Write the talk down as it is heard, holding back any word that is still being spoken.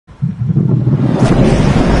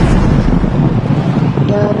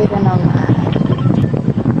gonna lie.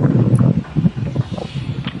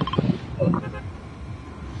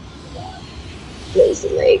 Lazy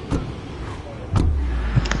Lake.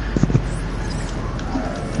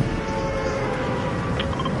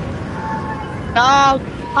 Dog,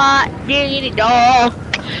 hot diggity dog,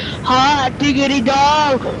 hot diggity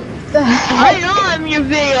dog. I know I'm your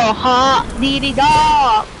video, hot diggity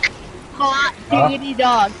dog, hot diggity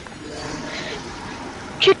dog.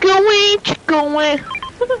 Chicken wing, chicken wing.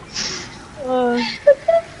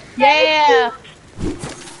 Yeah,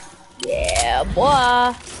 yeah,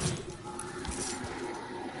 boy.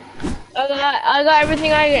 I got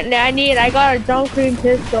everything I need. I got a jump cream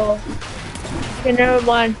pistol. Okay, never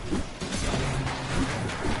mind.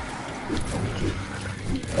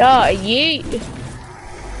 Yeah, yeet.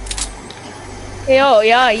 Yo,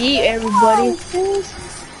 yeah, yeet, everybody.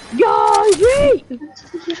 Yeah, yeet.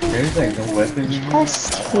 There's like no weapon anymore.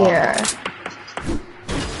 Just here.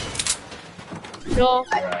 No,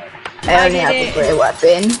 I already have a great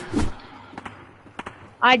weapon.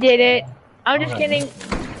 I did it. I'm just kidding.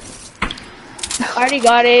 I already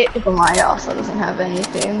got it. But mine also doesn't have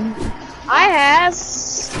anything. I have.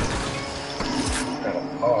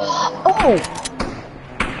 Oh!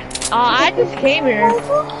 I just came here.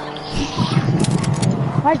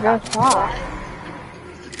 I just saw.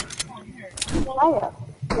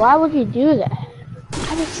 Why would you do that?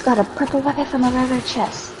 I just got a purple weapon from a regular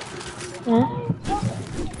chest. Huh?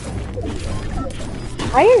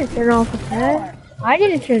 I didn't turn off the fan. I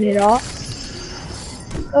didn't turn it off.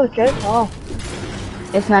 Oh, it's just off.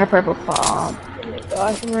 It's not a purple bomb. Oh my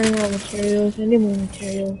gosh, I'm running out of materials. I need more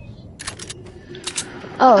materials.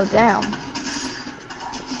 Oh, damn.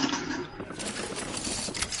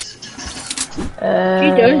 She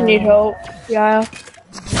does need help. Yeah.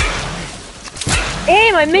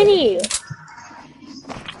 Hey, my mini!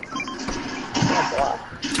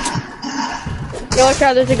 Yo, watch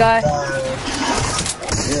out, there's a guy.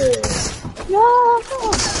 No!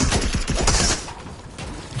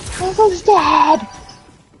 Almost dead!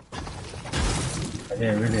 I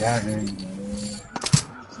didn't really have any.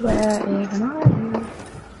 Where even are you?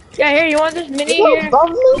 Yeah, here, you want this mini You here? above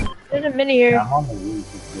me? There's a mini here. Yeah, I'm on the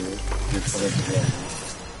roof.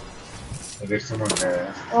 There's someone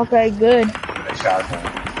there. Okay, good. With a shotgun.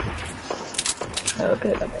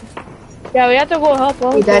 Okay. Yeah, we have to go help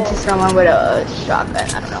We died to Uncle. someone with a shotgun,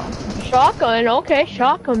 I don't know. Shotgun, okay,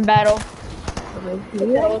 shotgun battle.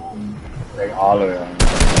 Like all of them.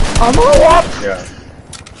 All the way up! Yeah.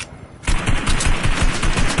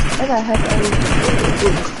 Where the heck are you?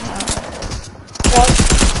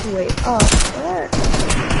 Wait, oh, where?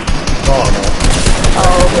 Oh no.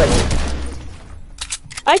 Oh, wait.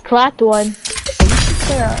 I clapped one.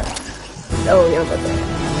 Where are Oh, you're over there.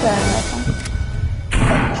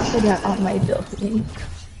 They're not on my building.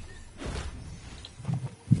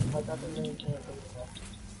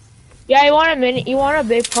 Yeah, you want a mini? You want a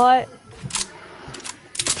big pot?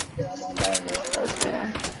 Yeah, I'm on that one.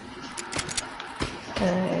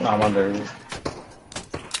 Okay. I'm on the roof.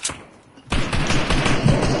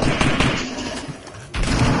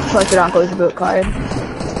 Plus, your uncle's boot card.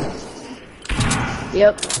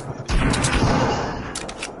 Yep.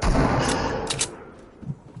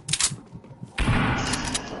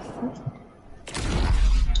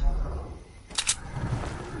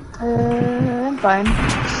 I'm fine.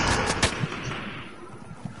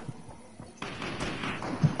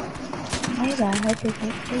 Why the heck is it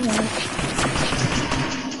here?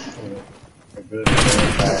 A good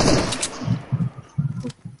fast.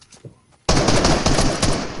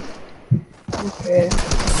 Okay.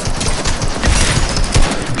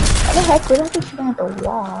 How the heck? We don't think she's at the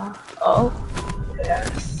wall. Oh.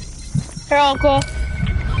 Here, Uncle.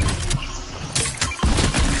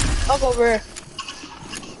 Up over here.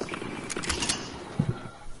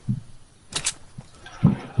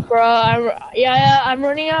 Bro, I'm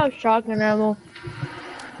running out of shotgun ammo.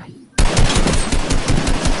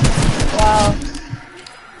 Wow.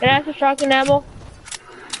 Can I have some shotgun ammo?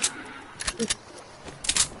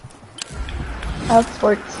 Of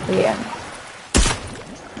sports, yeah.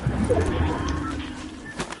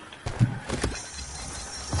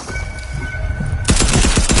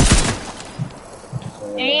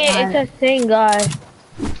 It's the same guy.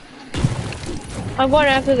 I'm going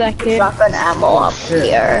after that kid. Shotgun ammo up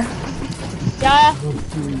here. Yeah.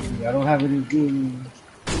 I don't have any good.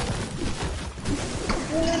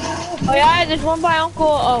 Oh yeah, there's one by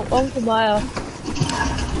Uncle Maya.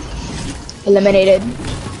 Eliminated.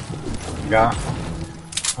 Yeah.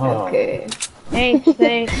 Oh. Okay. Thanks.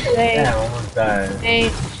 Yeah, I almost died.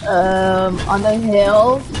 Thanks. On the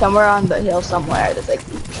hill, somewhere on the hill somewhere, there's like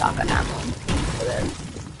shotgun ammo. For this.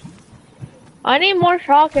 I need more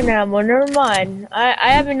shotgun ammo. Never mind.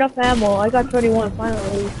 I have enough ammo. I got 21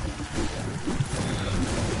 finally.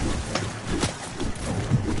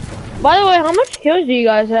 By the way, how much kills do you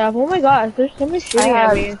guys have? Oh my gosh, there's so much shooting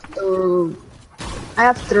at me. I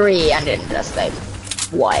have 3 and then just like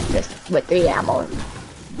one just with 3 ammo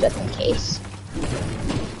just in case.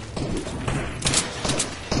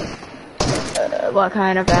 What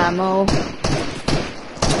kind of ammo?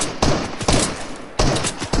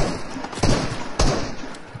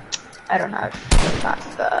 I don't have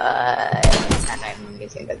shotgun, and I'm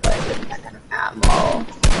using the gun with that kind of ammo.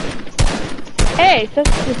 Hey,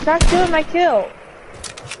 start shooting my kill.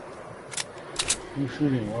 You're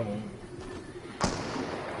shooting one.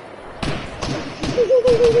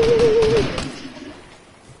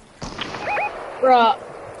 Bruh,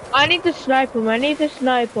 I need to snipe him. I need to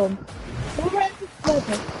snipe him. Whoever has the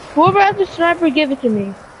sniper, whoever has the sniper, give it to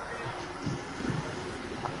me.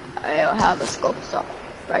 I don't have a scope stop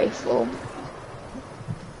rifle.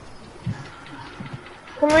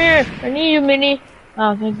 Come here. I need you, Minnie.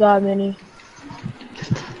 Oh, thank God, Minnie.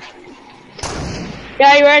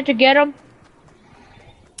 Yeah, you ready to get him?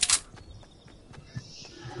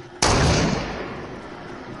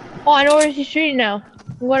 Oh, I know where he's shooting now.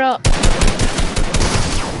 What up?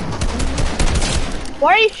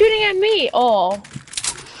 Why are you shooting at me? Oh.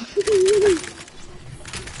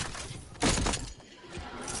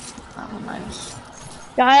 Oh, nice.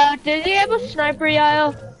 Yael, does he have a sniper,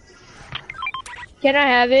 Yael? Can I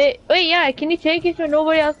have it? Wait, yeah, can you take it so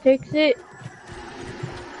nobody else takes it?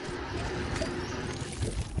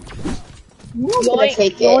 Who's gonna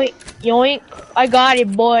take it? Yoink, yoink. I got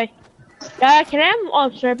it, boy. Yeah, can I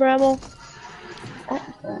have sniper ammo?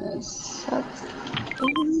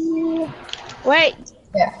 Wait.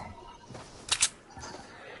 Yeah.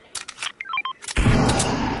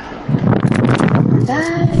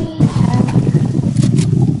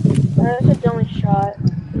 That's a dummy shot.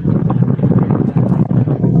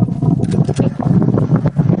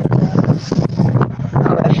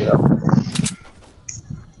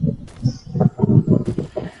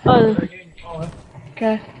 Oh, there you go. Oh.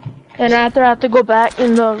 Okay. And after I have to go back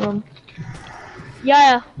in the room.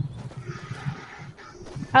 Yeah.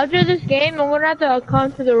 After this game, I'm gonna have to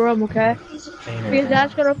come to the room, okay? Because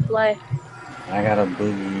that's gonna play. I got a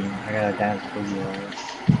boogie. I got a dance boogie on.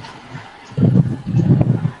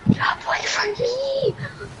 Drop one for me!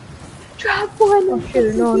 Drop one! Oh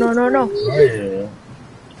shoot, no.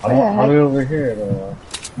 Oh yeah. I'll be over here though.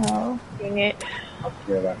 No. Dang it. I'll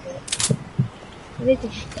get back there. I need to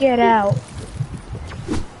get out.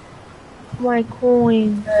 My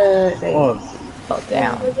coin. Oh, Oh,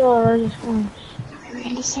 down. Where's all those coins? We're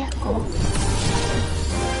in a circle.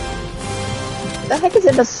 The heck is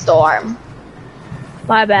in the storm?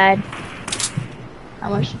 My bad. How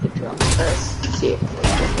much should we drop first? Let's see if we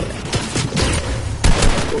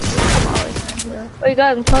Oh, you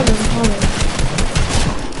got him coming,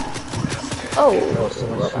 Oh,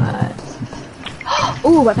 robot.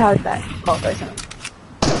 Ooh, my power's back. Oh, there's no.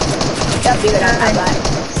 Yep, you got my back.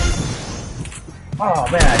 oh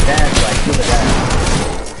man, I danced like super dance.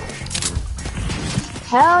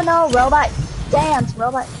 Hell no, robot. Dance,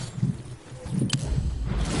 robot.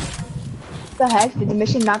 What the heck? Did the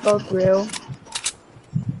mission not go through?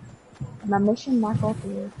 My mission not go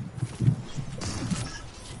through.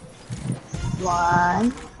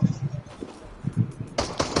 1.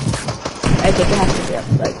 I think it has to be up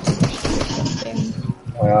like something.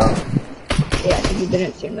 Oh yeah. Yeah, because it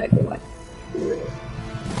didn't seem like it went through.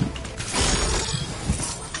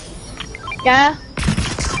 Yeah?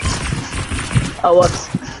 Oh, whoops.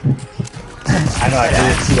 I know, I did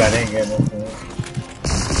it too, I didn't get nothing.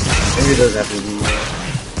 Maybe it does have to be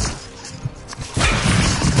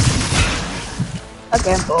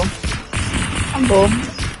Okay, I'm boom.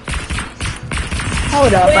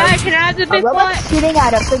 Hold up. Oh, yeah, can I have the big pot? Robot's shooting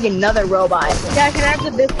at a freaking another robot. Yeah, can I have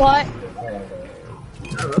the big pot?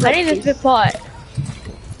 I need this big pot.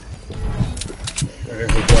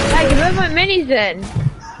 Hey, give me my minis then.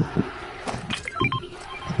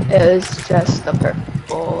 It was just the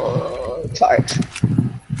purple charge.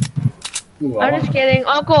 I'm just kidding.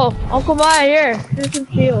 Uncle Maya, here. Here's some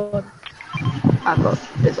shield. Uncle,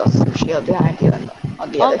 there's also some shield behind you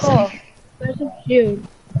on the other Uncle, side. there's some shield.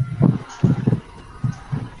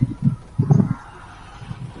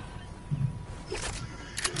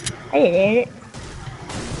 I did it.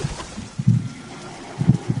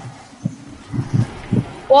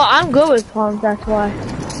 Well, I'm good with pawns, that's why.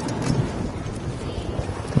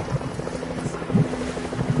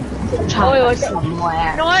 Oh, wait, what's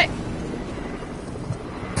somewhere. You know what?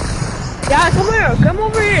 Yeah, come here. Come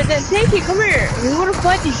over here. Then take it. Come here. We want to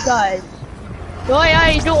fight these guys. Oh yeah,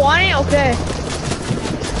 you don't want it? Okay.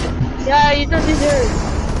 Yeah, you don't deserve it.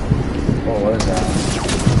 What was that?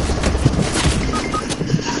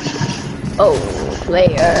 Oh,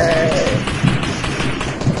 player.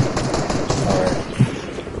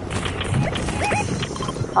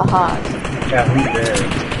 Haha. Yeah, who's there?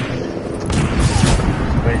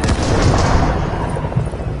 Wait,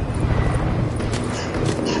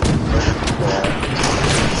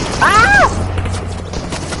 Ah!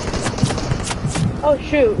 Oh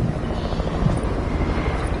shoot.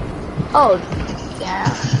 Oh, yeah.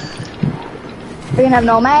 We're gonna have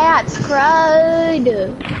no mats, crud.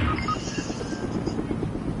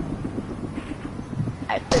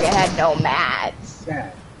 I forget I had no mats.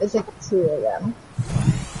 yeah. There's like 2 of them.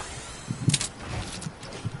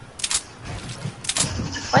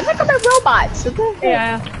 Why look at my robots? What the heck?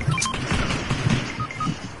 Yeah.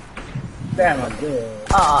 Damn, I'm good.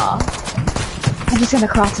 Aw. I'm just gonna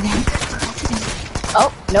cross it in.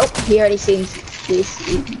 Oh, nope. He already seems you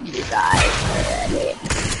guys already.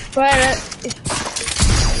 But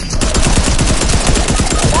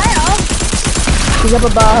He's up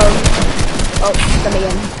above. Oh, coming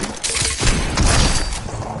in.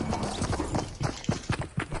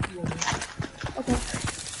 okay.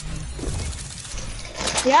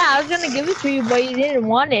 Yeah, I was gonna give it to you, but you didn't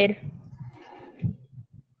want it.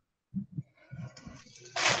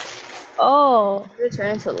 Oh.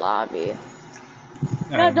 Return to lobby.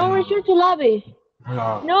 No, don't return to lobby.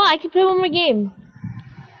 No. No, I can play one more game.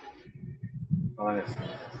 Honestly.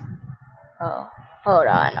 Oh, hold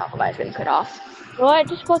on. Uncle Mike's gonna cut off. What?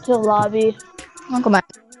 Just go to the lobby. Uncle Mike.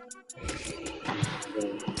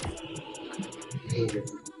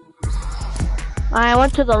 I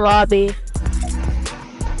went to the lobby.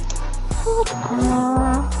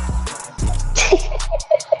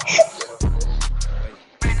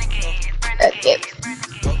 Okay.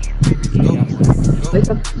 We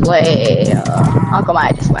could play. Uncle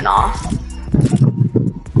Mike just went off.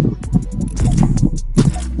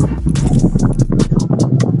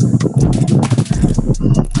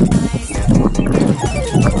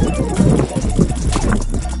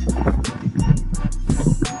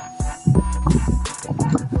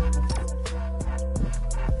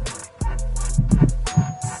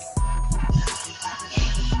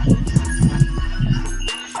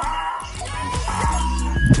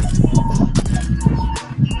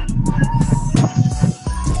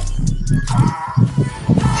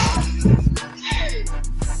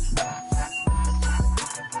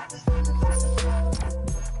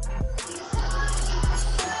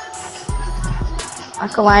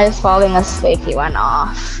 Uncle Mike is falling asleep. He went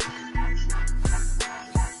off.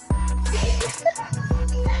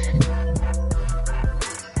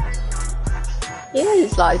 He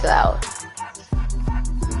just logged out.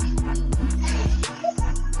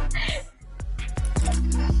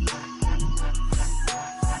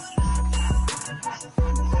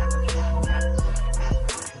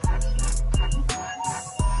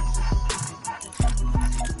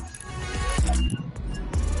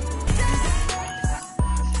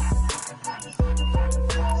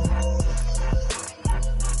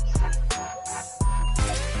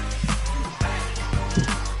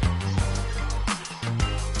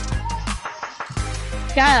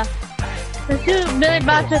 Yeah. Let's do Billy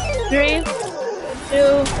Bounce at 3,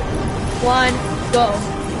 2, 1, go.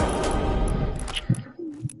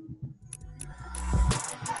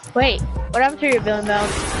 Wait, what happened to your Billy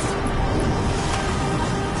Bounce?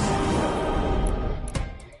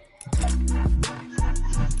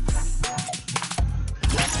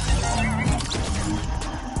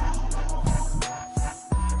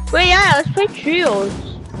 Wait, yeah, let's play trios.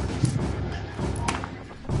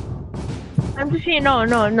 I'm just kidding. No.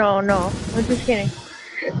 I'm just kidding.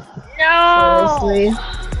 No. Seriously?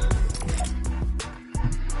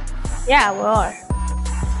 Yeah, we are.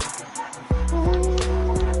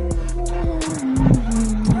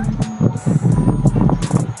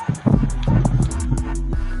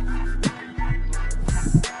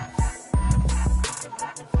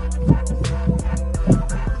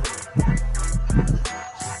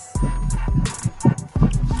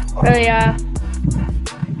 Oh yeah.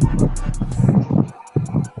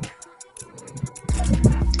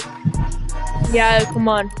 Yeah, come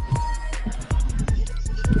on.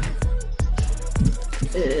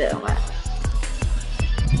 Take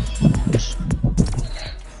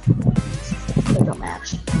a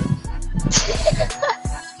match.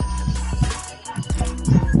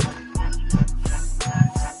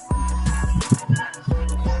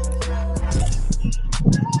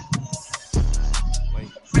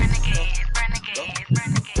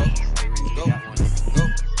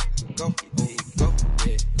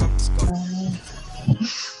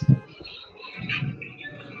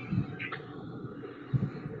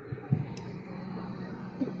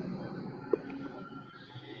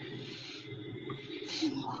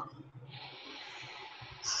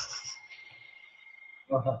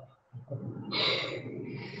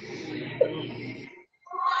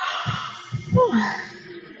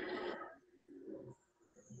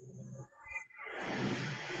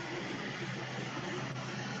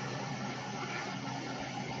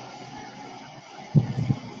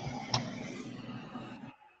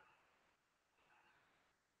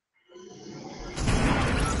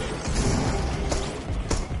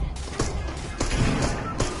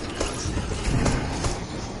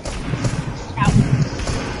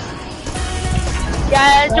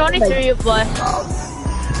 Yeah, it's only 3 of us.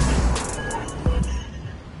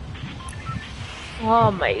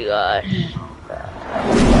 Oh my gosh.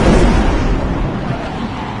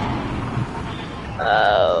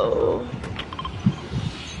 Oh.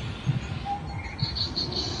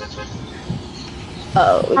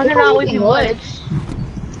 Oh, I'm gonna Weeping Woods.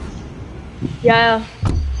 Yeah.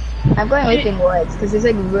 I'm going Weeping Woods because there's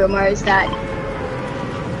like rumors that.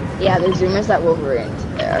 Yeah, there's rumors that Wolverine's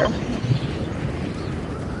there.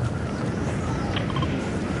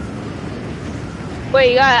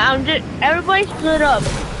 Wait, guys, everybody split up.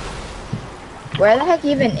 Where the heck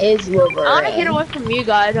even is Wolverine? I wanna get away from you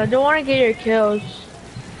guys. I don't wanna get your kills.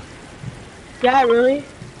 Yeah, really?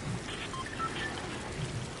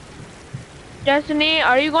 Destiny,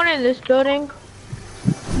 are you going in this building?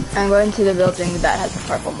 I'm going to the building that has the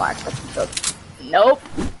purple mark. Nope.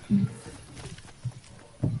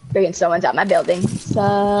 Freaking someone's at my building.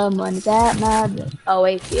 Someone's at my building. Oh,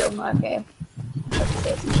 wait, you. Okay. Let's see.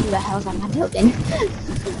 Who the hell's at my building?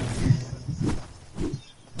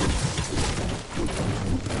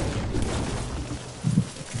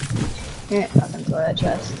 Yeah, nothing for that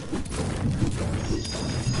chest.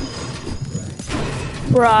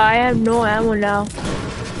 Bruh, I have no ammo now.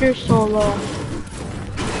 You're so low.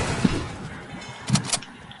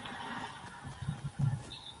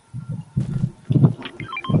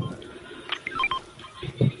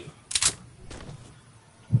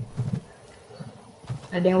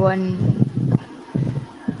 Anyone?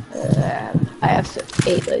 I have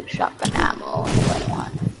 8 like shotgun ammo. What I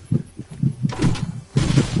want.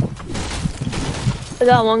 I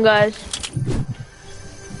got one, guys.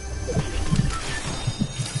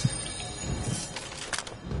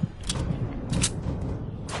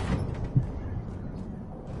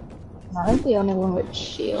 I'm the only one with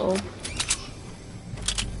shield.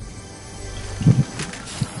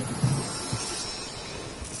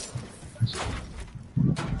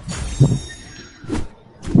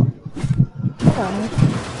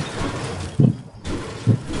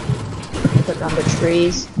 Put on the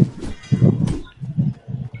trees.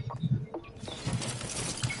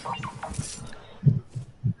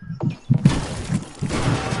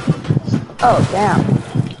 Oh, damn.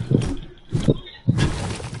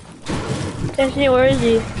 Destiny, where is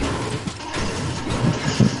he?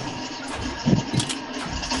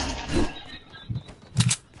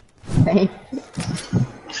 Okay.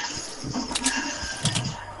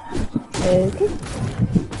 Okay.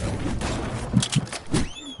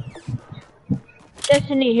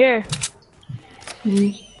 Destiny, here.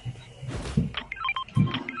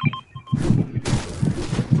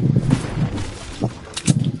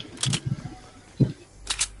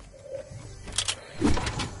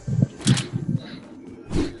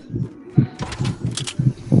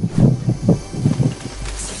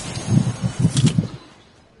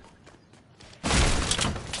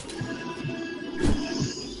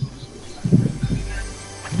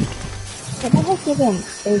 Where the heck even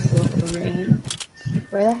is Wolverine?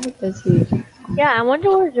 Where the heck is he? Yeah, I wonder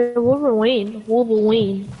where's the Wolverine.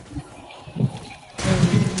 Wolverine.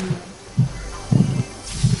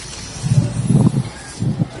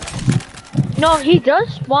 No, he does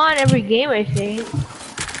spawn every game, I think.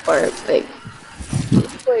 Or like,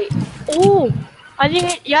 Wait. Oh, I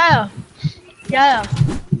think yeah.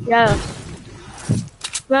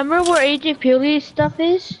 Remember where AJ Peely's stuff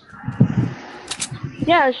is?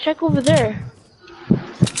 Yeah, let's check over there.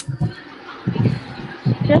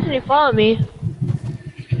 Destiny, follow me.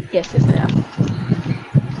 yes, I am.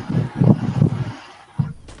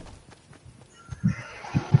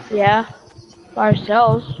 Yeah, by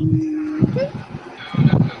ourselves.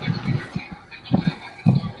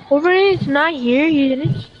 Wolverine's not here. He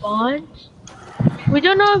didn't spawn. We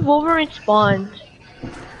don't know if Wolverine spawned.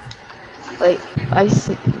 Like,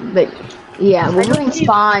 yeah, Wolverine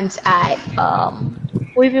spawns at,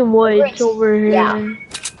 Weeping Woods over here. Yeah.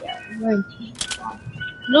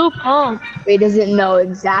 Blue pump. He doesn't know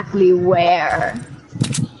exactly where.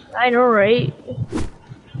 I know, right?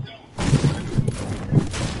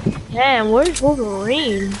 Damn, where's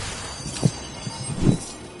Wolverine?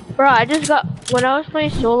 Bro, I just got when I was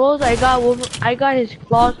playing solos, I got his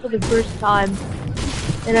claws for the first time,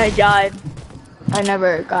 and I died. I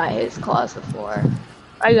never got his claws before.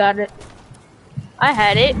 I got it. I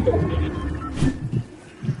had it.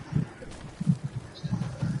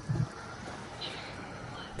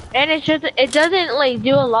 And it doesn't like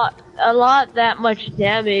do a lot that much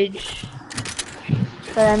damage.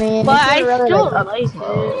 But I mean, but if I you're really still like up like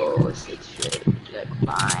close, it should look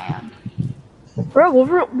fine.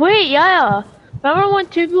 Bro, wait, yeah. Remember when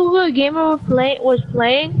Typical Gamer was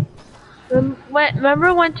playing?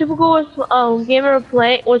 Remember when Typical Gamer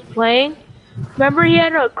was playing? Remember he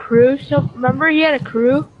had a crew. Remember he had a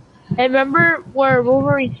crew. And remember where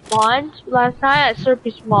Wolverine spawned last night at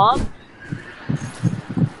Circus Mall?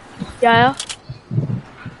 Yeah.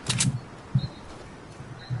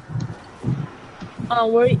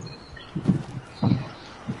 Where?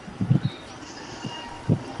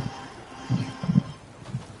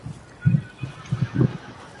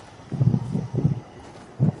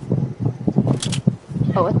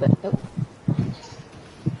 Oh, what the? Oh.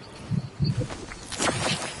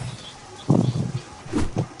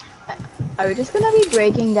 Are we just gonna be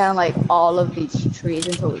breaking down like all of these trees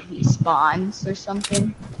until he spawns or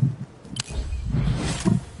something?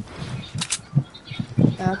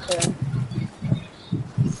 Okay.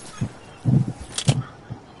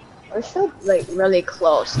 We're still like really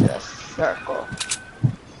close to the circle.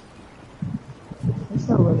 We're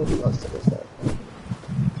still really close to the circle.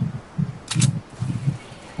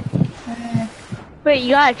 Wait,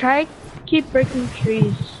 you gotta try to keep breaking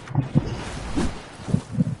trees.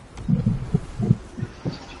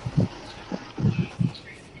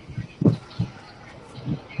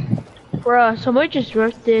 Bruh, somebody just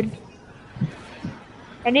roasted.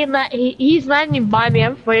 And he's landing by me.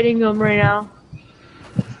 I'm fighting him right now.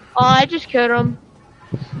 Oh, I just killed him.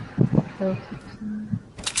 Oh.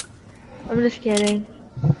 I'm just kidding.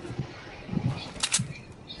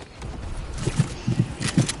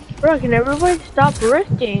 Bro, can everybody stop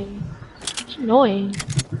rifting? It's annoying.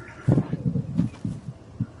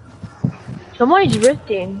 Somebody's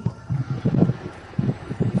rifting.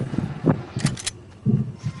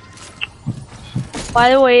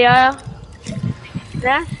 By the way,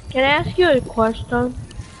 can I ask you a question?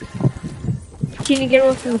 Can you get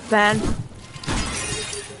away from the fan?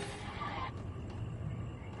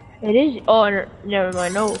 It is. Oh, never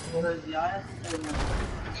mind. No.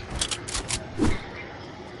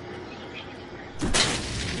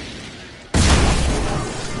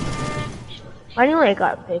 Finally, I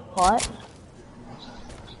got a big pot.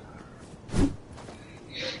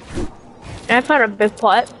 And I found a big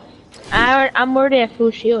pot. I'm already at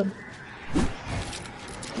full shield.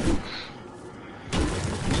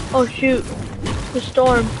 Oh shoot. The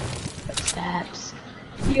storm. Footsteps.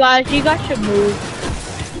 You guys should move.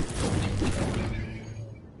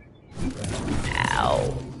 Ow.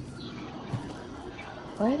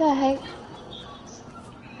 Where the heck?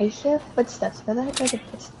 I hear footsteps. Where the heck are the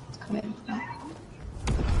footsteps coming from?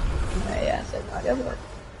 Oh, yeah, so not over.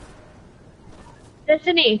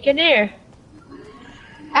 Destiny, get here.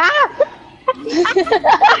 Ah!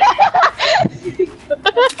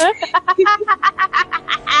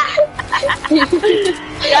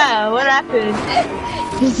 Yeah, what happened?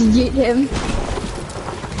 Just yeet him.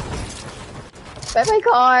 Bye bye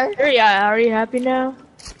car. Yeah, are you happy now?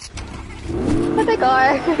 Bye bye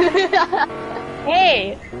car.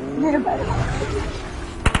 Hey!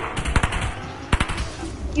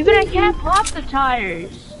 Even I can't pop the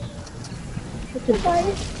tires. What's the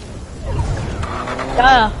tires?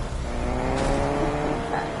 Yeah.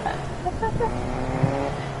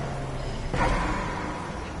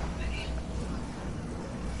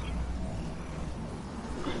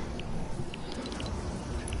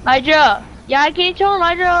 Elijah, yeah, can you tell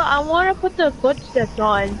Elijah I want to put the footsteps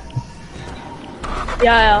on?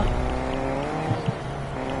 Yeah.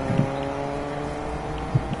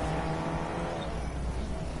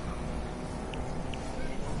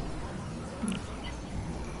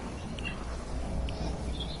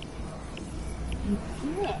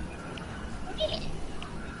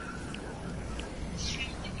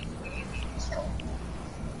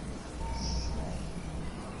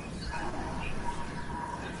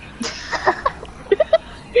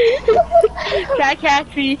 Can't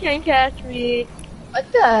catch me, can't catch me.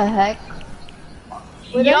 What the heck?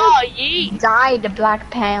 Yo, yeet. Died the Black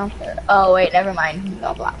Panther. Oh wait, never mind. He's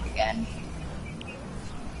all black again.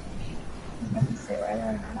 Let's see where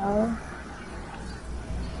the hell.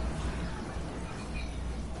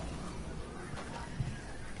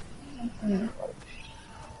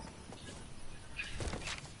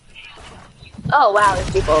 Oh wow, there's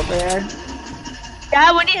people over there.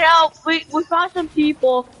 Yeah, we need help. We found some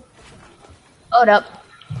people. Hold up.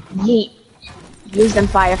 Yeet. Use them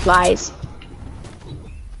fireflies.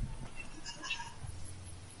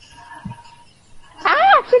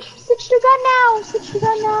 Ah! Switch the gun now! Switch the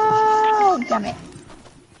gun now! Damn it.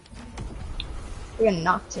 We're gonna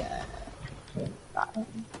knock to...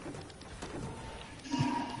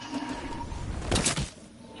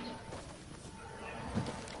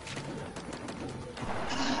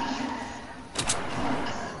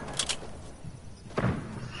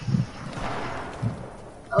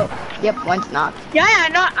 Oh, yep, one's knocked. Yeah, I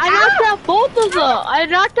knocked out both of them. I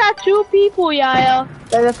knocked out 2 people, yeah.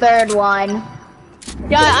 There's a third one.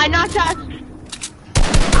 Yeah, I knocked out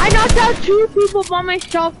 2 people by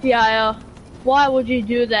myself, yeah. Why would you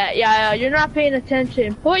do that, yeah? You're not paying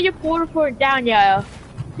attention. Put your portal fort down, yeah.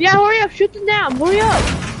 Yeah, hurry up, shoot them down, hurry up.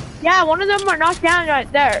 Yeah, one of them are knocked down right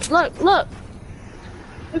there. Look. Look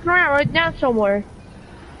around, right down somewhere.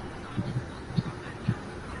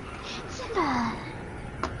 Simba.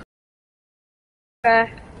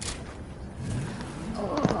 Okay.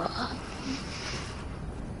 Oh.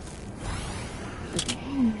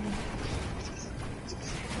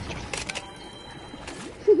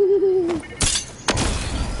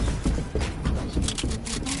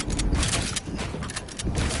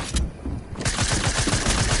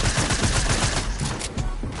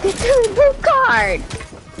 Get the blue card.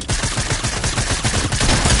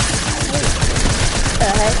 What the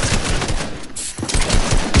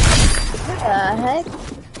heck?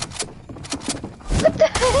 What the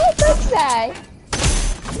heck was that?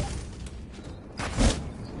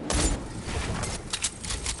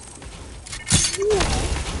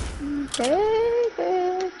 Okay.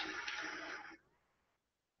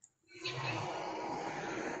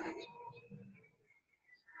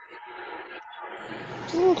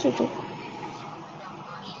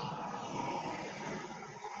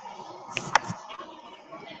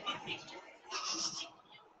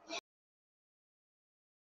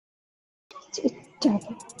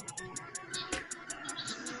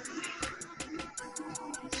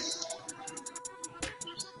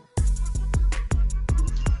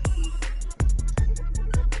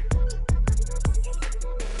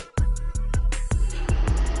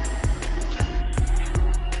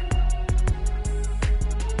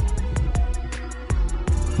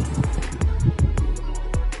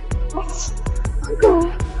 What's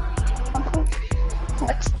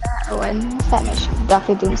that one? What's that mission?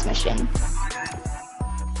 Dr. Doom's mission.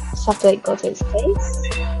 Just have to like go to his place.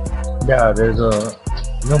 Yeah, there's a,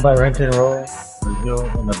 you know, by Renton Road, the hill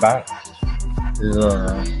in the back, there's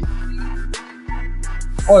a,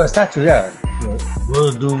 oh, the statue, yeah, the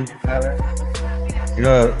Little Doom Palace. You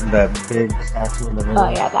know, that big statue in the middle? Oh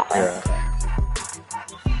yeah, that one. Yeah.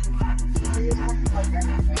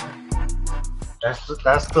 That's the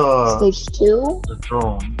Stage 2. the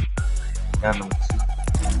throne. Yeah, no.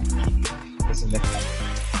 That's the next one.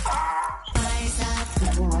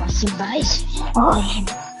 Oh,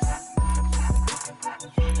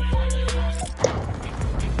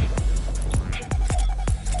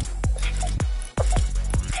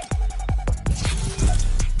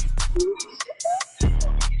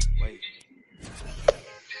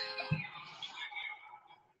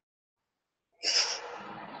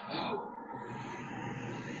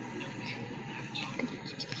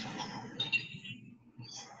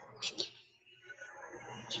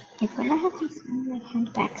 if I have to send my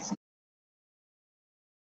hand back.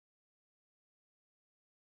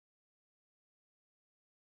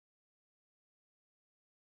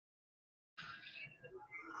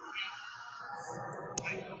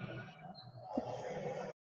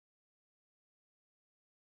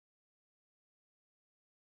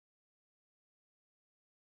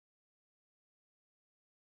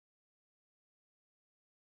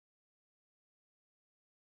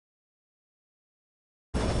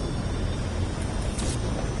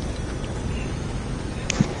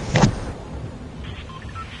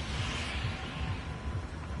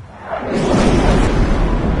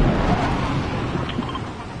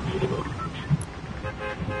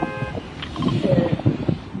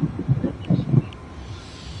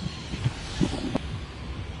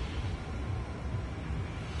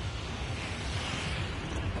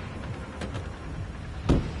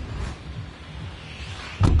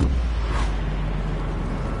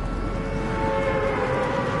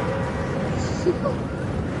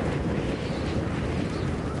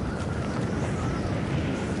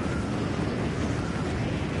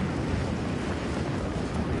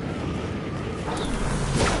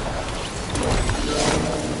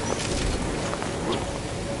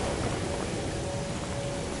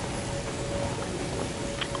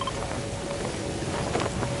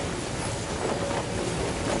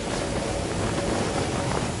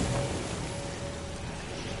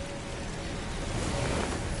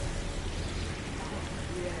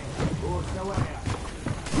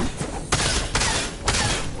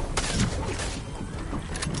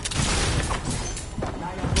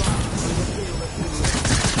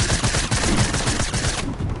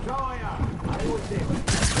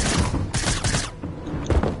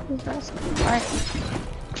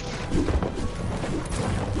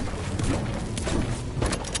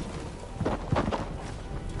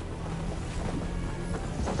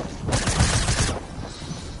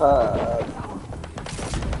 There's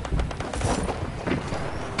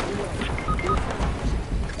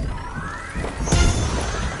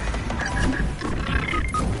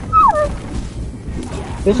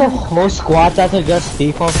a whole squad that are just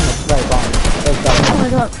default from the right bomb. Oh my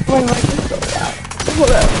god, wait, just go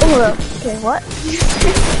down. Hold up. Okay, what?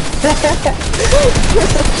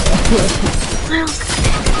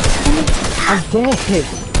 I'm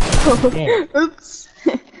dead. Oops.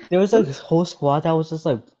 There was a whole squad that was just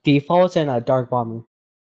like defaults and a dark bombing.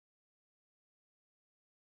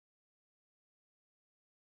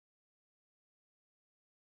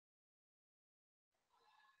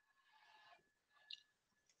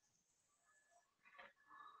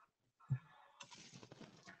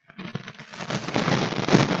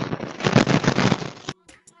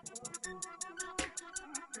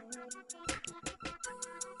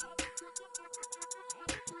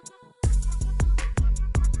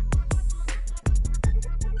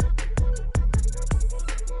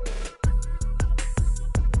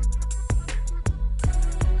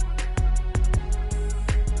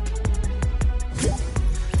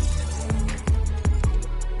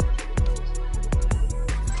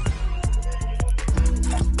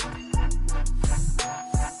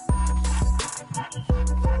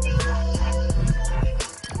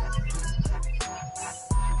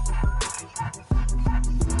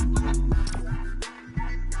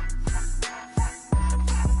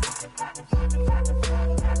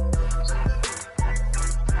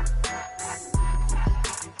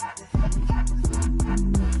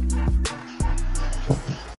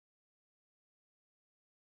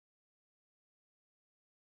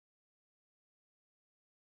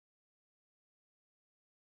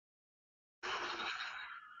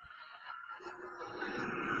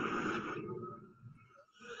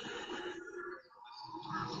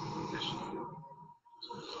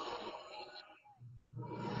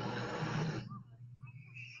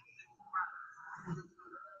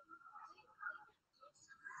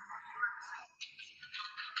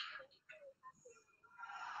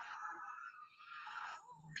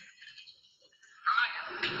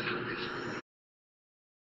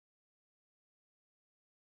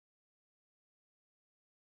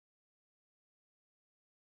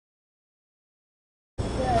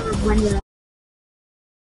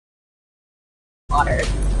 Water.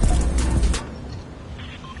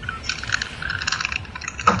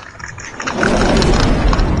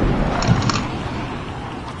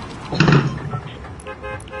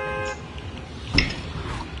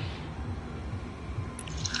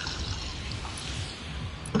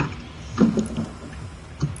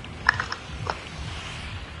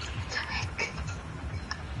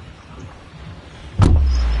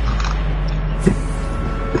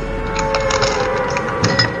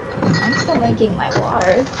 I'm still making my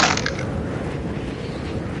water.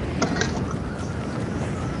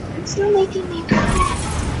 I'm still making my water.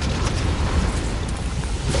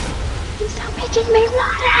 I'm still making my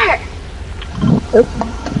water. Oops.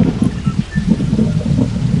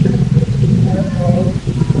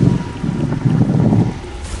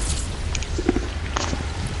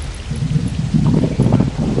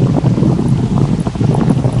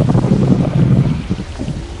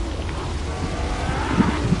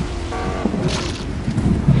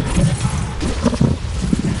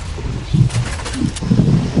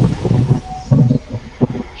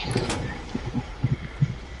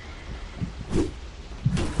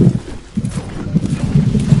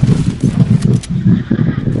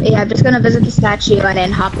 Yeah, I'm just gonna visit the statue and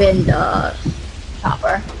then hop in the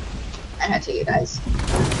chopper and head to you guys. Of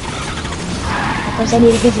course, I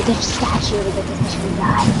need to visit the statue to get this mission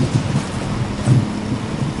done.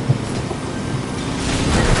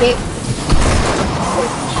 Okay.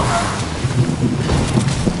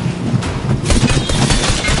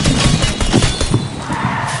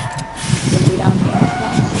 Be down here.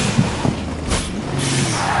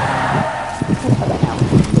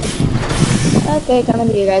 Okay, coming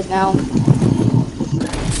to you guys now.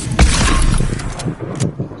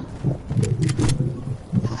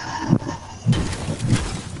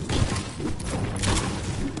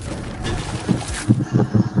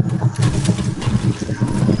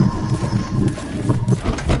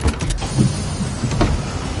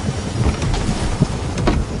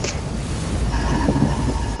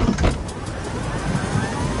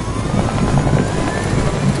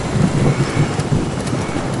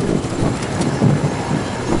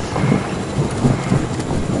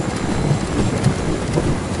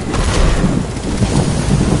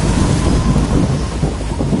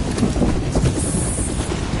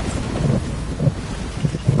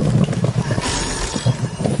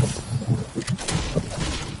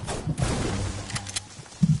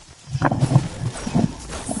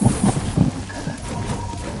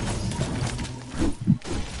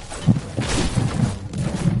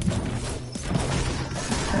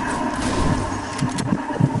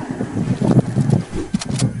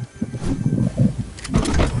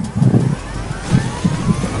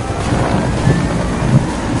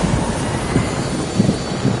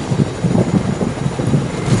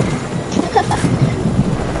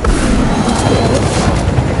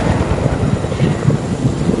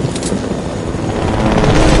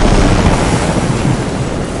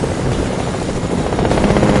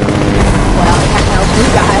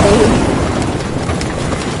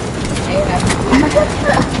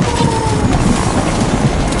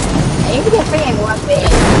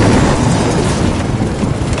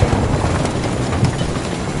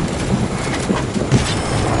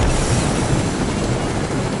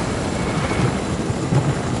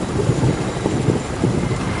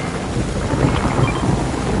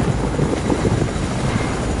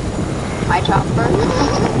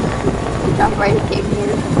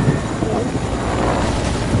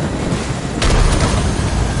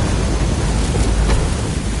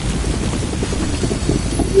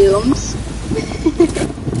 fumes.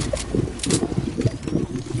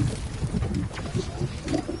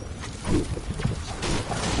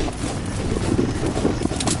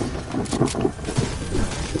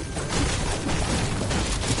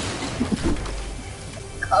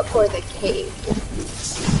 Cup or the cave?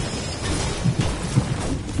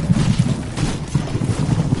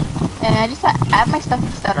 And I have my stuff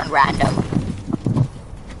set on random,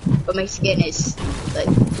 but my skin is like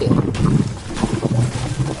blue.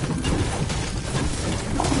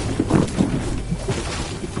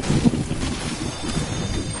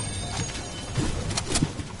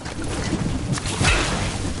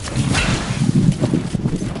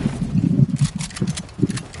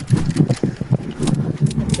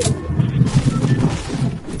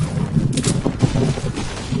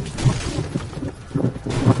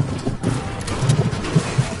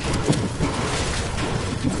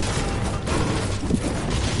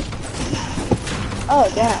 Oh,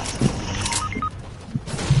 yeah.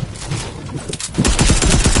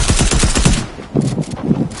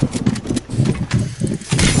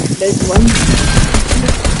 There's one.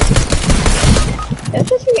 It's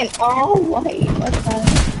just freaking all white. What the?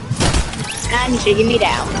 And shaking me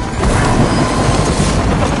down.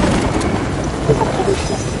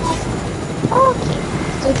 Oh,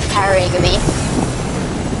 it's carrying me.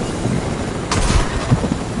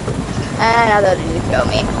 And now they'll just kill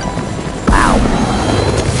me. Wow.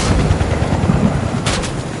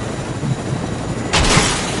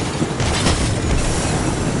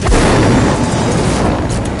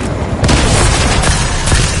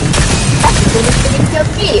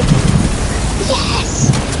 Killed me. Yes.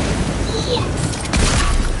 Yes.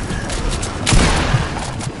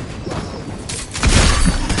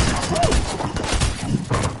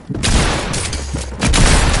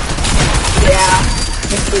 Yeah.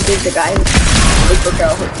 This is the guy who the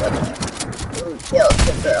girl who killed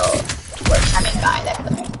the girl. Or I mean guy that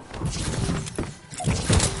killed him.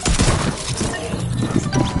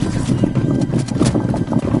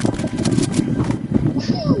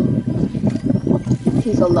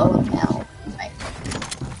 He's alone now.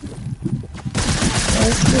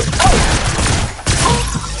 Where's he? Oh!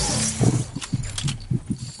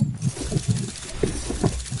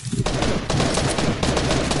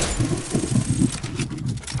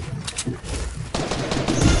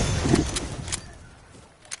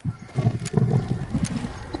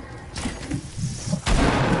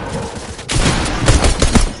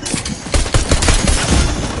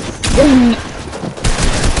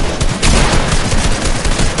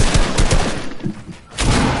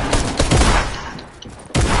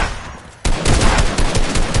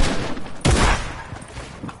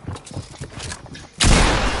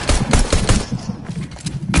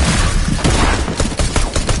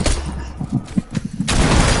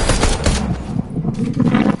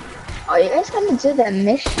 Are you guys gonna do the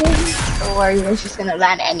mission, or are you guys just gonna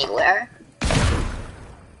land anywhere?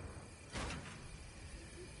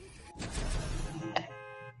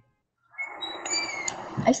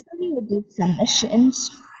 I still need to do some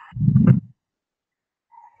missions.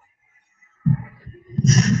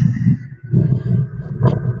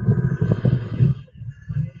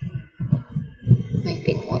 I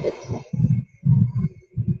think what it's like.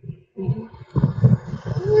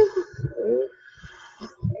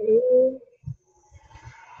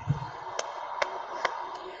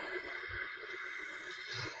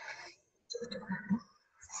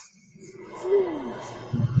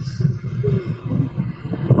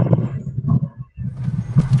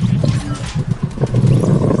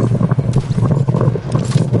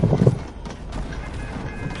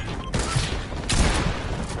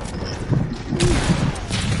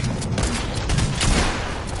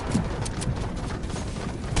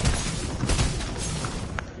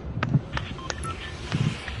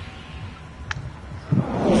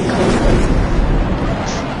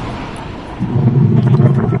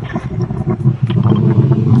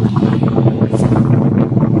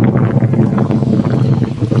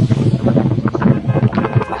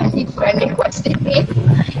 Friend requested me.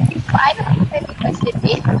 He finally friend requested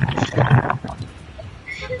me.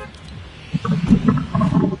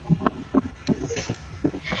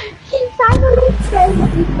 He finally friend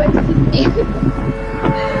requested me.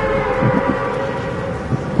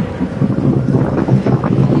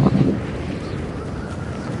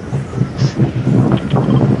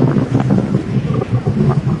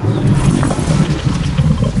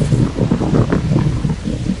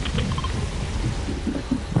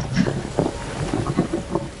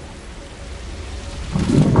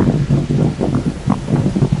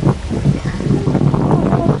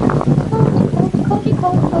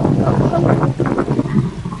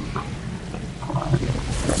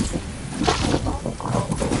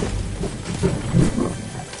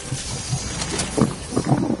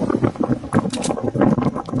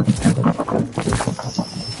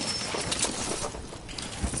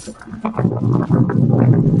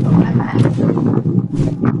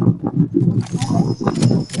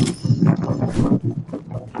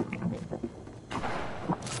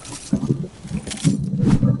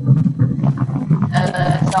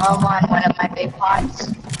 So I'm on one of my big pots.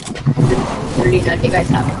 Really good. You guys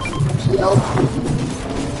have shield.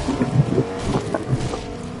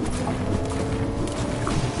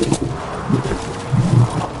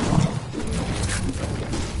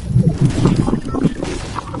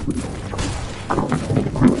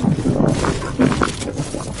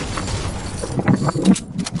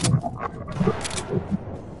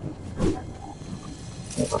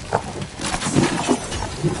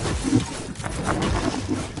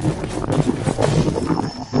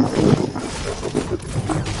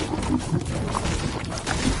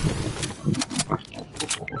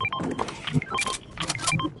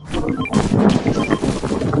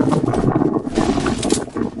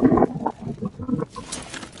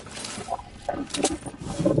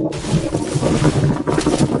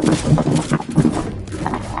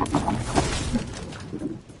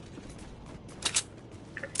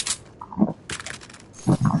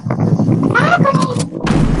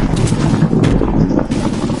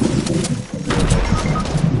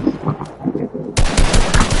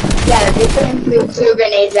 Yeah, they threw two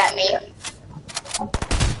grenades at me.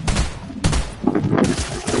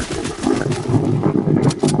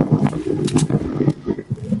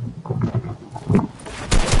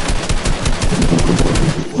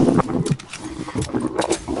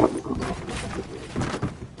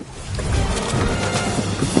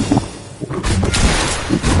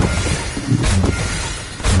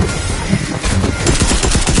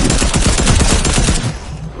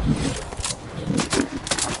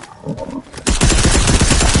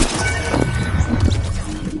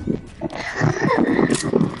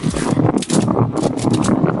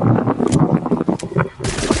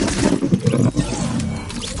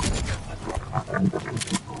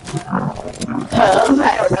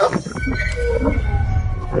 I don't know.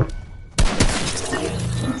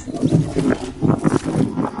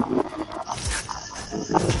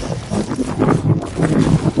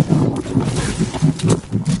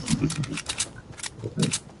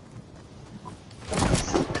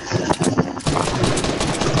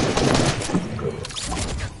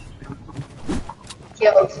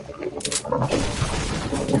 Killed.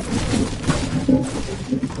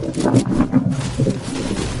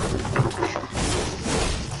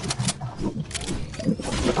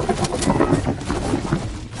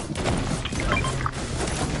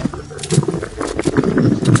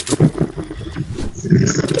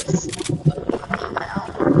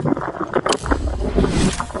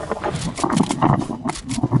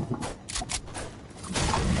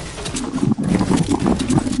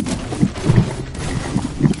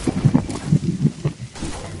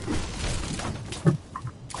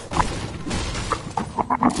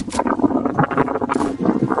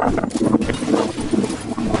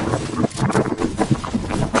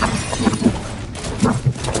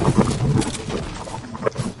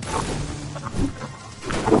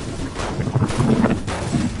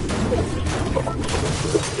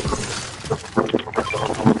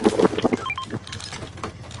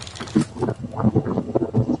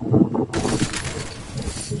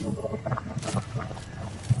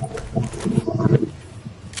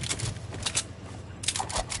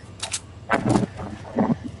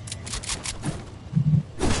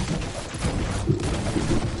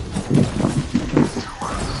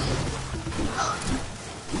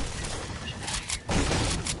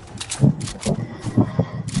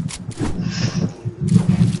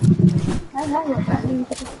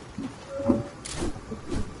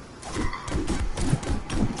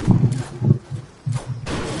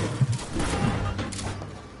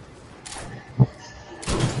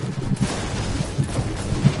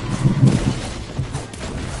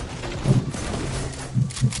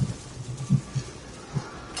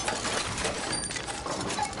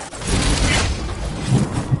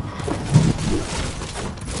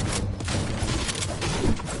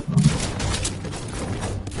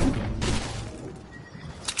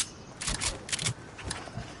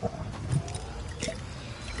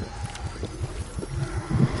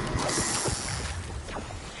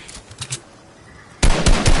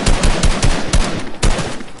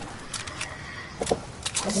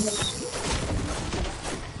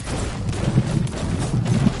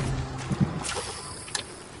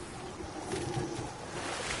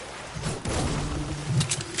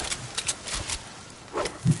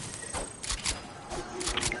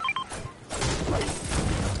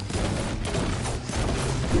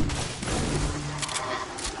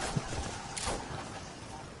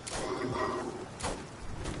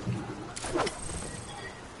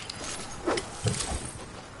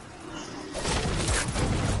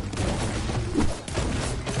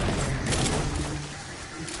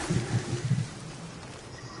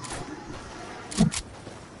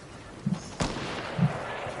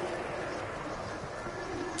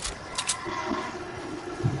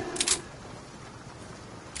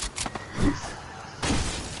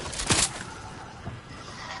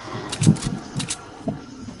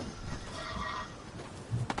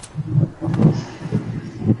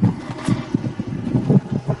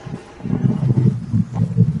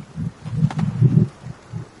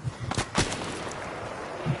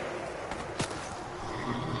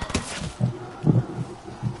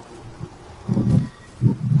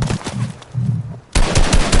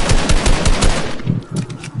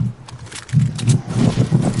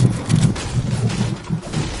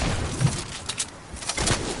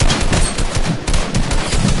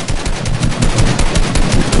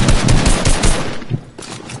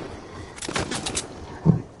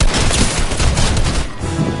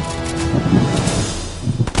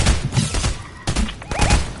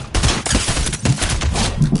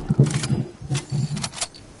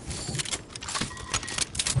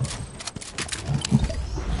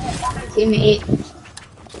 teammate.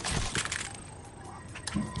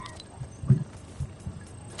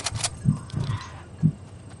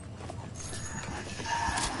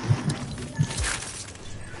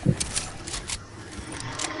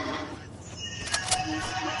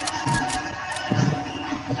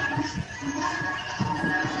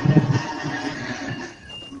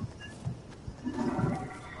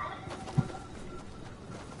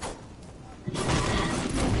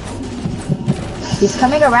 He's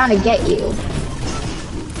coming around to get you.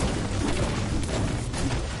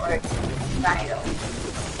 Or Rhino.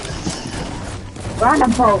 We're on a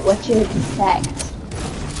boat, what you expect?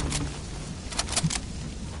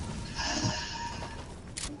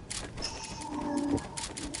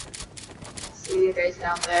 See you guys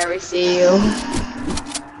down there, we see you.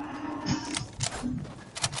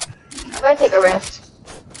 I'm gonna take a rift.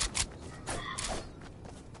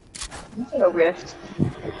 I'm gonna take a rift.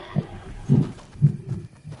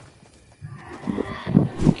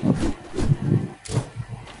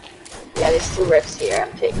 Yeah, there's 2 rifts here.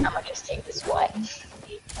 I'm gonna just take this one.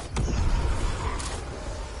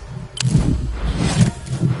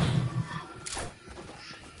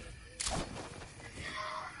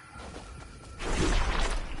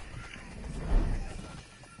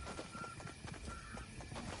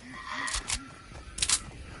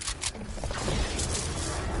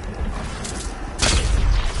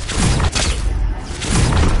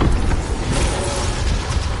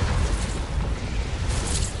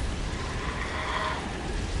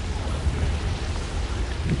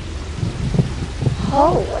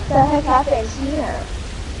 Oh, what the heck happened here?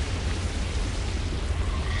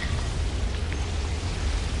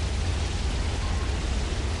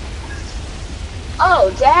 Oh,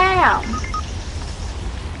 damn!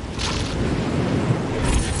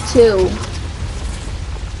 2.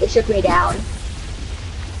 They shook me down.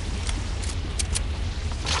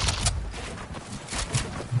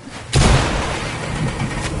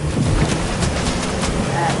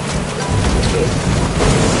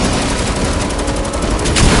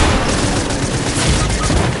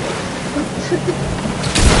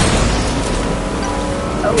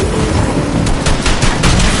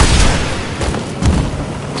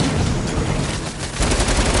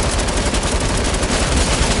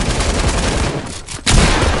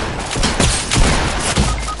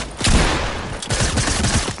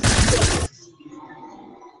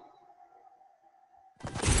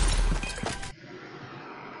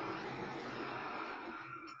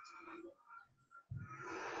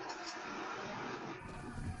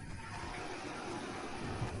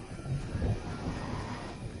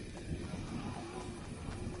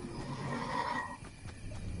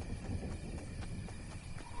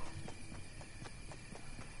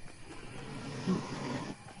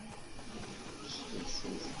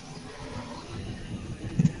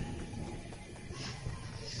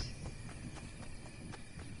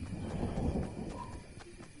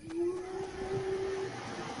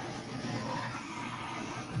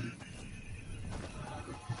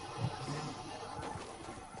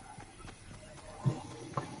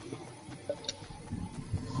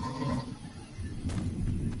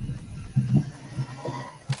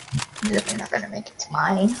 They're not gonna make it to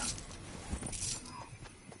mine.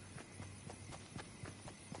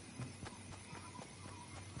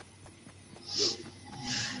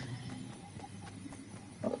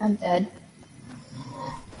 Oh, I'm dead.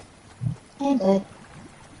 I'm dead.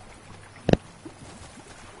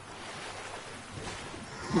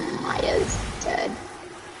 Maya's dead.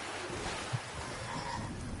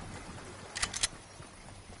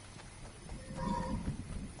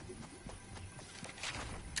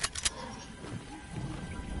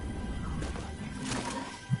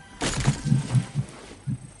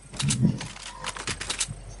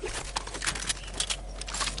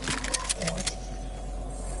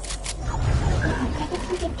 Get the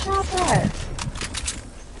freaking chopper!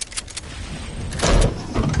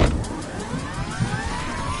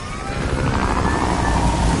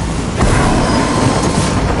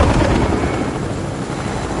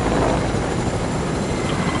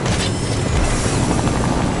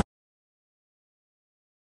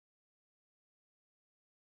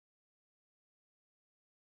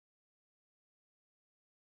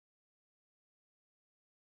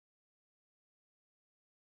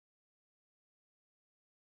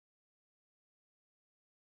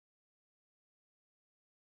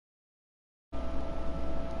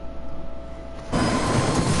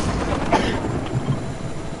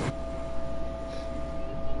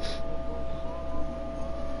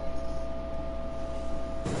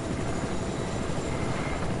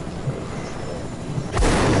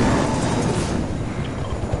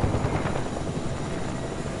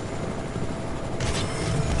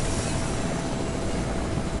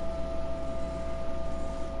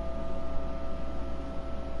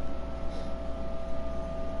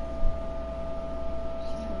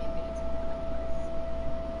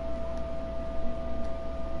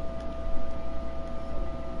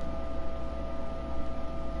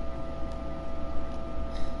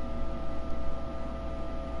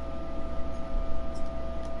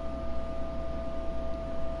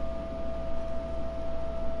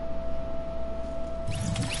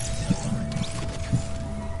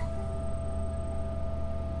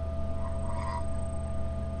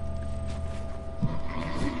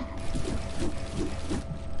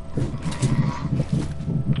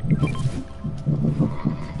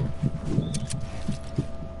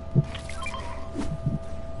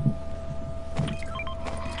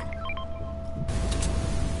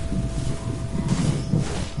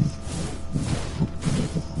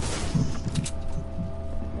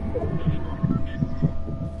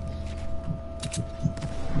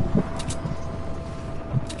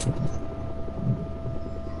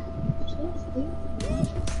 How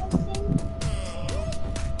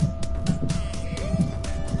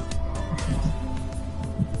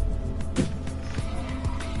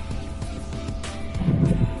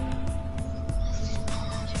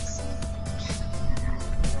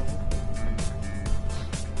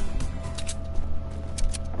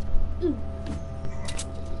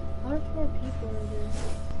much more people are there?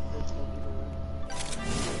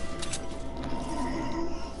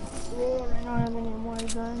 Oh, I don't have any more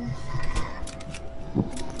guns.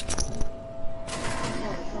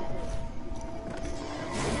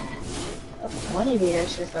 One of you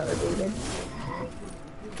is just elevated.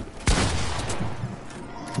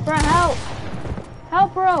 Bro, help!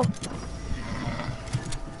 Help, bro!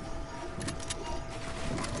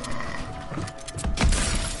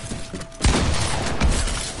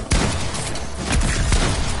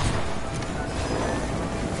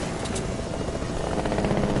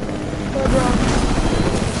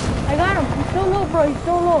 I got him. He's so low, bro. He's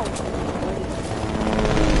so low.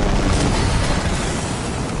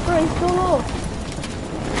 Bro, he's so low.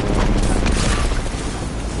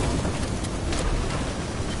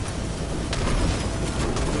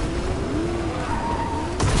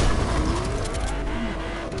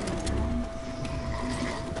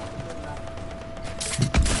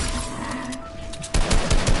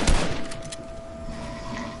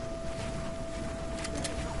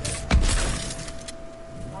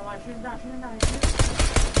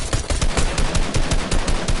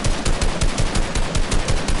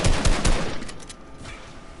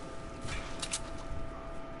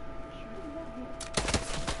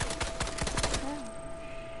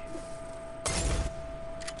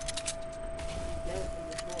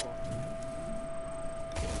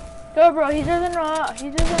 Go, bro. He doesn't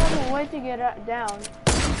have a way to get down.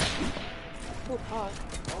 So hot.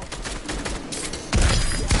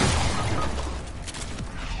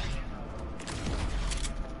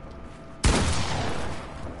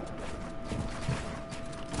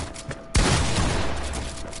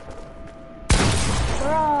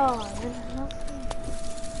 Bro, there's nothing.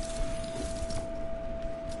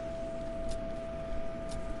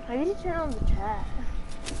 I need to turn on the chat.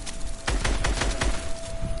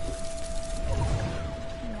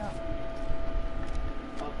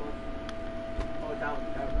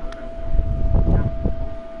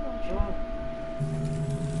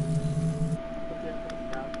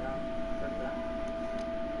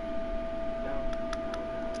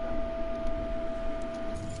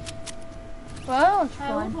 Well, it's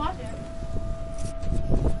fun. Who's watching?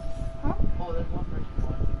 Huh? Oh, there's one person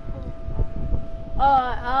watching.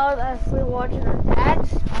 I was actually watching on that.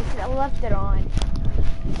 I left it on.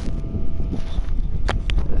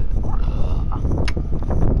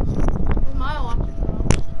 Who's Maya watching, bro?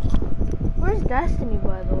 Where's Destiny,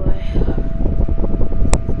 by the way?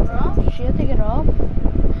 Bro? Does she have to get up?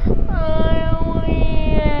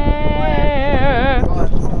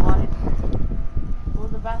 Go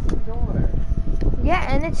to the bathroom door.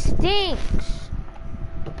 Yeah, and it stinks.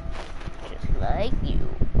 Just like you,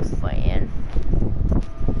 fan.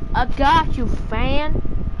 I got you, fan.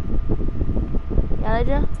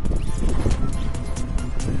 Elijah?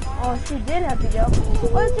 Oh, she did have to go.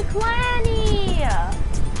 Oh, it's a Clanny!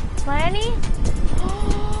 Clanny?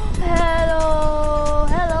 Hello,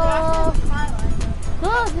 hello.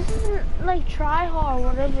 Look, this is like try-hard or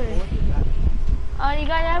whatever. You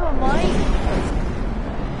guys have a mic?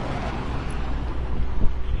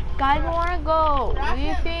 Guys wanna go? What do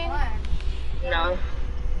you think? No.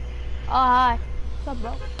 Oh, hi. What's up,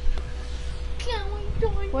 bro?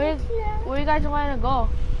 Where you guys wanna go?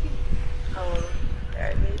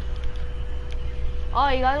 Oh,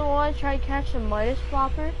 you guys wanna try to catch the Midas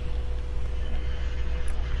flopper?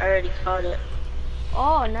 I already caught it.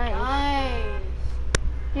 Oh, nice. Nice.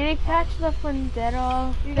 Did you catch the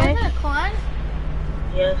Fundetta You guys fish? gonna climb?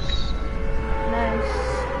 Yes. Nice.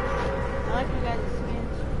 I like you guys'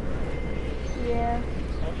 skins. Yeah.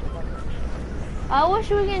 I wish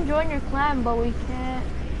we can join your clan, but we can't.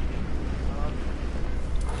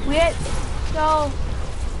 So,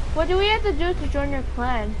 what do we have to do to join your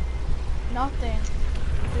clan? Nothing.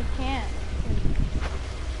 We can't.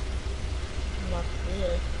 I'm not the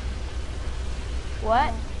leader.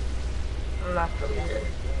 What? I'm not the leader.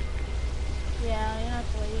 Yeah, you're not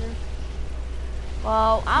the leader.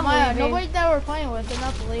 Well, I'm Maya, leaving. nobody that we're playing with, they're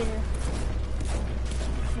not the leader.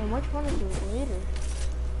 And which one is the leader?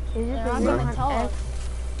 Is it They're the not leader gonna on tell X?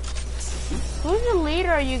 us. Who's the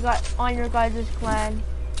leader you got on your guys' clan?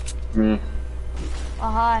 Me.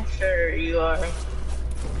 Hi. Sure, you are.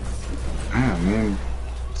 Damn, man.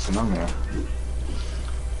 Tsunami.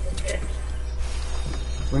 Okay.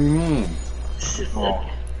 What do you mean? Oh.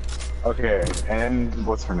 Okay, and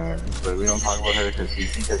what's her name? But we don't talk about her because she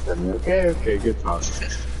pissed at me. Okay, good talk.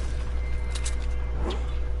 She's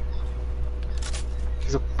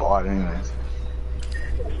a bot anyways.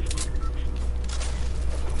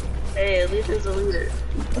 Hey, at least there's a leader.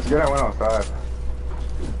 That's good I went outside.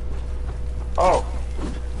 Oh!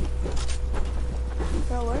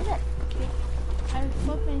 Bro, where's that? I'm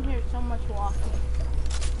flipping here so much walking.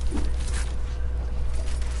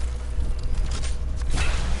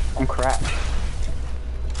 I'm cracked.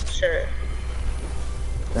 Sure.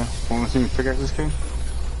 Yeah, wanna see me pickaxe this king?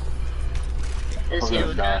 Is Oh, he gonna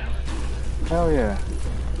with die. that? Hell yeah.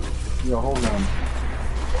 Yo, hold on.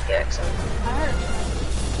 Okay, excellent. I heard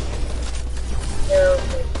Yo,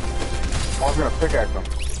 I was gonna pickaxe him.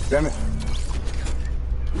 Damn it.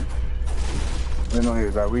 I didn't know he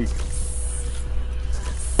was that weak.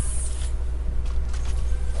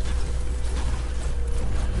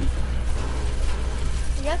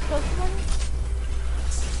 you guys close to money?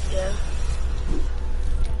 yeah.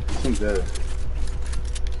 Seems dead.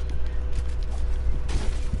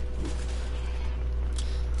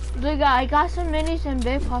 Look, I got some minis and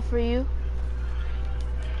big pop for you.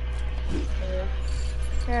 Yeah.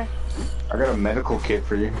 Here, I got a medical kit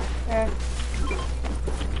for you. here.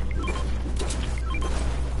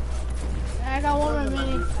 And I got one more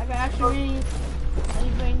mini. I got extra minis. And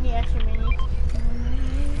you bring the extra mini.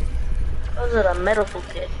 What was it, a medical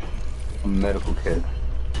kit? A medical kit.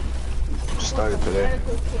 Just started today.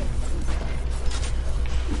 Medical kit.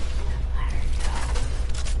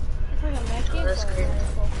 It's like a med kit That's or a great.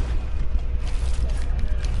 medical?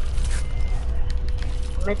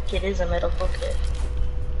 Med kit is a medical kit.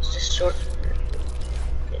 It's just short for it.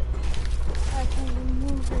 I can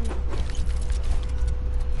remove it.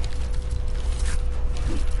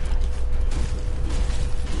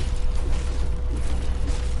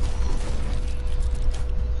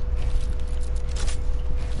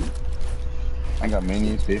 I got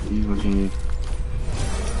minis, 50s, what you need?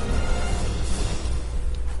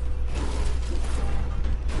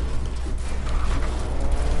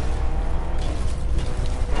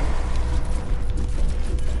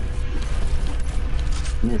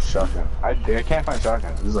 I need a shotgun. I can't find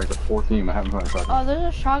shotguns. This is like the fourth team I haven't found a shotgun. Oh, there's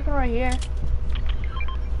a shotgun right here.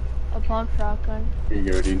 A pump shotgun. Here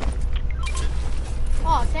you go, dude.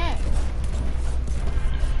 Oh, thanks.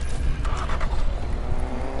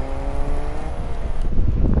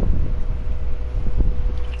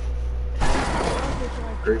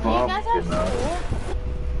 Great You bomb. guys Good have enough. school?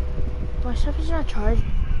 My stuff is not charged.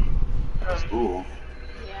 That's cool.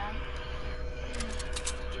 Yeah.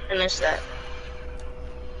 Finish that.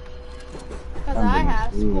 Because I'm I gonna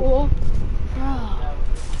have school.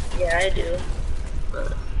 school. Yeah, I do.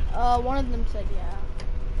 But One of them said yeah.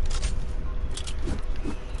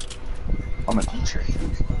 I'm a teacher.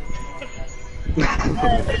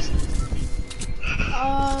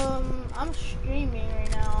 I'm streaming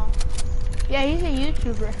right now. Yeah, he's a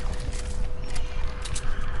YouTuber.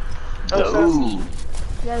 Oh.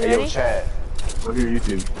 You guys Hey, yo, ready? chat. Look at your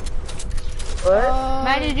YouTube. what?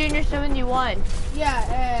 Magic Junior 71.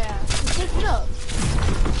 Yeah. Just up.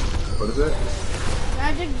 What is it?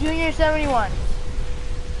 Magic Junior 71.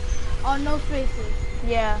 Oh, no spaces.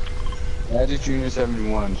 Yeah. Magic Junior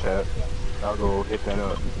 71, chat. I'll go hit that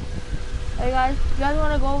up. Hey guys, you guys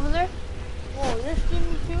want to go over there? Oh, you're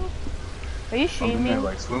streaming too? Are you I'm in streaming? there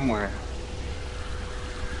like swimwear.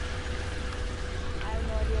 I have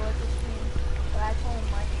no idea what this means, but I told him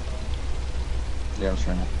my stream. Yeah, I'm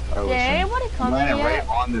streaming. I was Did streaming. anybody come I'm in landing right yet?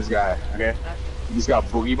 on this guy, okay? He just got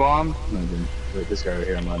boogie bombed. No, I didn't. Wait, this guy right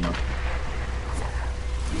here, I'm letting him.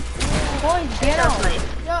 Boys, get That's him! nice.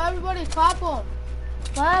 Yo, everybody clap him!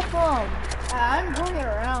 Clap him! I'm moving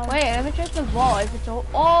around. Wait, let me check the vault if it's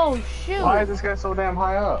oh shoot! Why is this guy so damn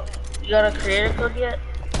high up? You got a creator code yet?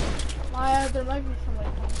 There might be somebody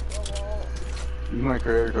coming to the vault. You might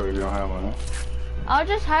create code if you don't have one, huh? I'll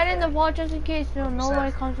just hide in the vault just in case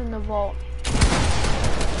nobody comes in the vault.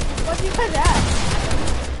 What do you guys at?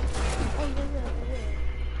 Oh, you guys are over here.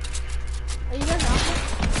 Are you guys out there?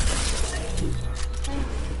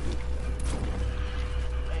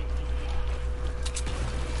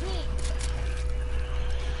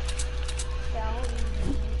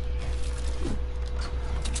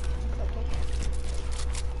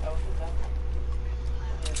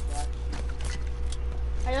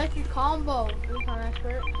 I like your combo, recon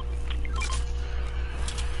expert.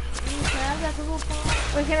 Can I have that purple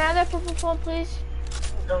pump? Wait, can I have that purple pump, please?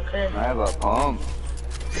 Okay. I have a pump.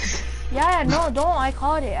 Yeah, no, don't. I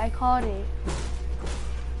caught it.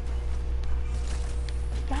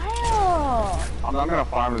 Damn! I'm gonna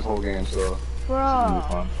farm this whole game, so it's gonna be Bro.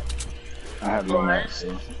 fun. I have no max.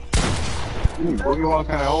 So. 你不给我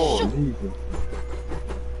开哦，你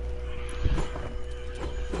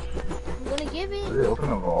I'm gonna give it. 这有可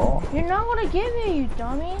能哦。 You're not gonna give it, you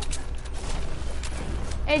dummy.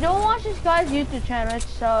 Hey, don't watch this guy's YouTube channel. It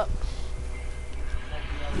sucks.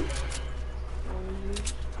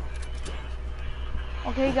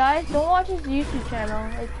 Okay, guys, don't watch his YouTube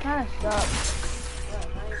channel. It kind of sucks.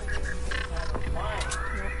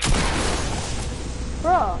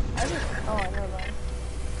 Bro, I just... Oh, I know that.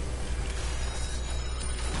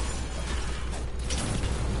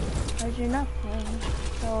 Cause you're not playing.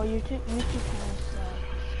 So your YouTube channel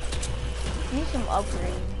sucks. You need some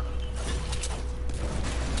upgrading.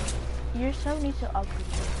 Your sub needs to upgrade.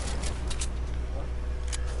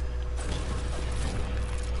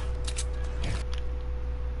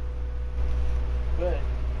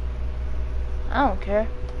 I don't care.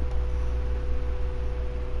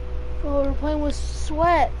 Oh, we're playing with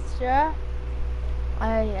sweats, yeah?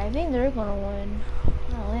 I think they're gonna win.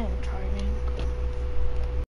 Oh, they haven't tried me.